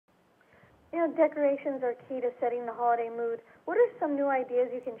You know, decorations are key to setting the holiday mood. What are some new ideas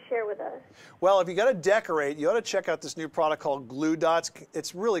you can share with us? Well, if you got to decorate, you ought to check out this new product called Glue Dots.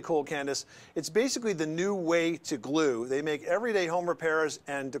 It's really cool, Candace. It's basically the new way to glue. They make everyday home repairs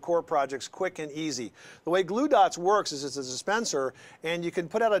and decor projects quick and easy. The way Glue Dots works is it's a dispenser, and you can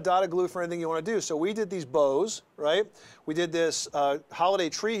put out a dot of glue for anything you want to do. So we did these bows, right? We did this holiday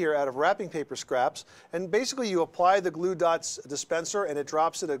tree here out of wrapping paper scraps, and basically you apply the Glue Dots dispenser, and it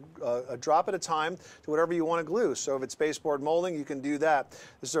drops it a drop at a time to whatever you want to glue. So if it's baseboard molding, you can do that.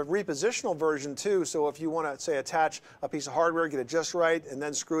 There's a repositional version too, so if you want to, say, attach a piece of hardware, get it just right, and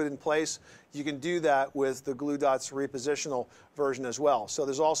then screw it in place, you can do that with the Glue Dots repositional version as well. So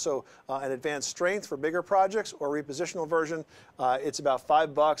there's also an advanced strength for bigger projects or repositional version. It's about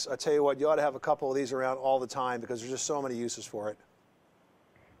 $5. I tell you what, you ought to have a couple of these around all the time because there's just so many uses for it.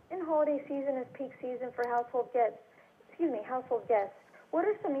 In holiday season is peak season for household guests. What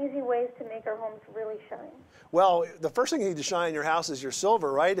are some easy ways to make our homes really shine? Well, the first thing you need to shine in your house is your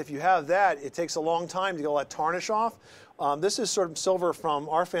silver, right? If you have that, it takes a long time to get all that tarnish off. This is sort of silver from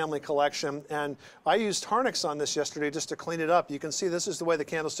our family collection, and I used tarn-x on this yesterday just to clean it up. You can see this is the way the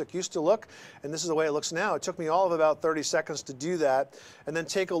candlestick used to look, and this is the way it looks now. It took me all of about 30 seconds to do that. And then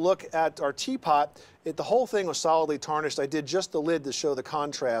take a look at our teapot. The whole thing was solidly tarnished. I did just the lid to show the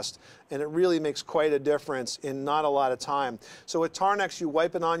contrast, and it really makes quite a difference in not a lot of time. So with tarn-x, you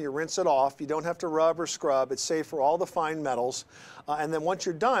wipe it on, you rinse it off. You don't have to rub or scrub. It's safe for all the fine metals. And then once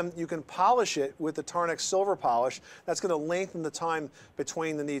you're done, you can polish it with the tarn-x silver polish. That's going to lengthen the time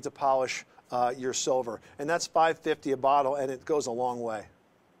between the need to polish your silver. And that's $5.50 a bottle, and it goes a long way.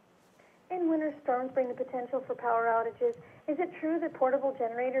 In winter storms bring the potential for power outages. Is it true that portable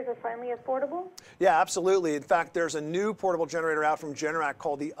generators are finally affordable? Yeah, absolutely. In fact, there's a new portable generator out from Generac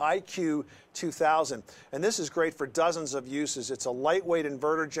called the IQ 2000. And this is great for dozens of uses. It's a lightweight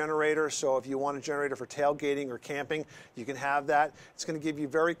inverter generator, so if you want a generator for tailgating or camping, you can have that. It's going to give you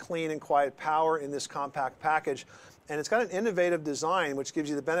very clean and quiet power in this compact package. And it's got an innovative design which gives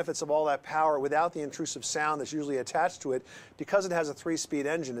you the benefits of all that power without the intrusive sound that's usually attached to it because it has a 3-speed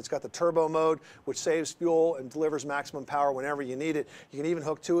engine. It's got the turbo mode, which saves fuel and delivers maximum power whenever you need it. You can even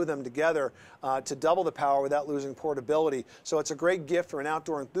hook two of them together to double the power without losing portability. So it's a great gift for an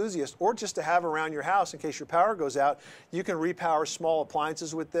outdoor enthusiast or just to have around your house in case your power goes out. You can repower small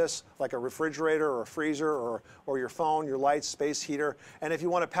appliances with this, like a refrigerator or a freezer or your phone, your lights, space heater. And if you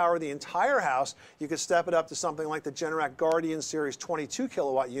want to power the entire house, you could step it up to something like the Generac Guardian Series 22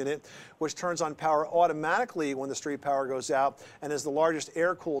 kilowatt unit, which turns on power automatically when the street power goes out and is the largest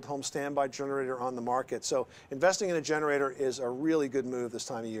air-cooled home standby generator on the market. So investing in a generator is a really good move this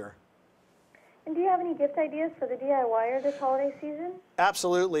time of year. And do you have any gift ideas for the DIYer this holiday season?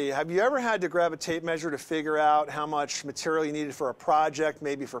 Absolutely. Have you ever had to grab a tape measure to figure out how much material you needed for a project,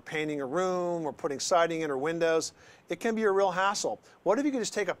 maybe for painting a room or putting siding in or windows? It can be a real hassle. What if you could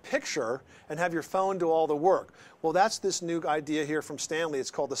just take a picture and have your phone do all the work? Well, that's this new idea here from Stanley.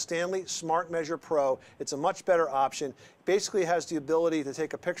 It's called the Stanley Smart Measure Pro. It's a much better option. It basically has the ability to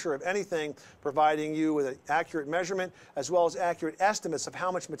take a picture of anything, providing you with an accurate measurement as well as accurate estimates of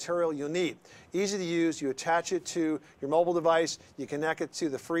how much material you'll need. Easy to use. You attach it to your mobile device. You connect it to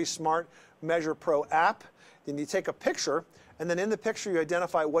the free Smart Measure Pro app. Then you take a picture, and then in the picture you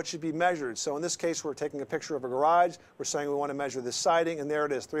identify what should be measured. So in this case, we're taking a picture of a garage. We're saying we want to measure this siding, and there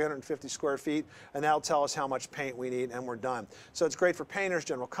it is, 350 square feet, and that'll tell us how much paint we need, and we're done. So it's great for painters,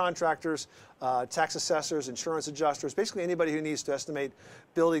 general contractors, tax assessors, insurance adjusters, basically anybody who needs to estimate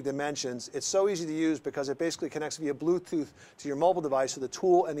building dimensions. It's so easy to use because it basically connects via Bluetooth to your mobile device, so the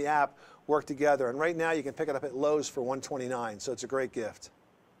tool and the app work together. And right now you can pick it up at Lowe's for $129, so it's a great gift.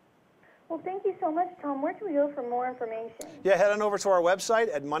 Well, thank you so much, Tom. Where can we go for more information? Yeah, head on over to our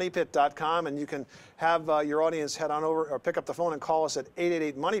website at moneypit.com, and you can have your audience head on over or pick up the phone and call us at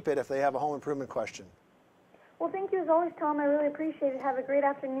 888-MONEYPIT if they have a home improvement question. Well, thank you as always, Tom. I really appreciate it. Have a great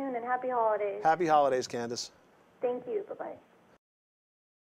afternoon and happy holidays. Happy holidays, Candace. Thank you. Bye-bye.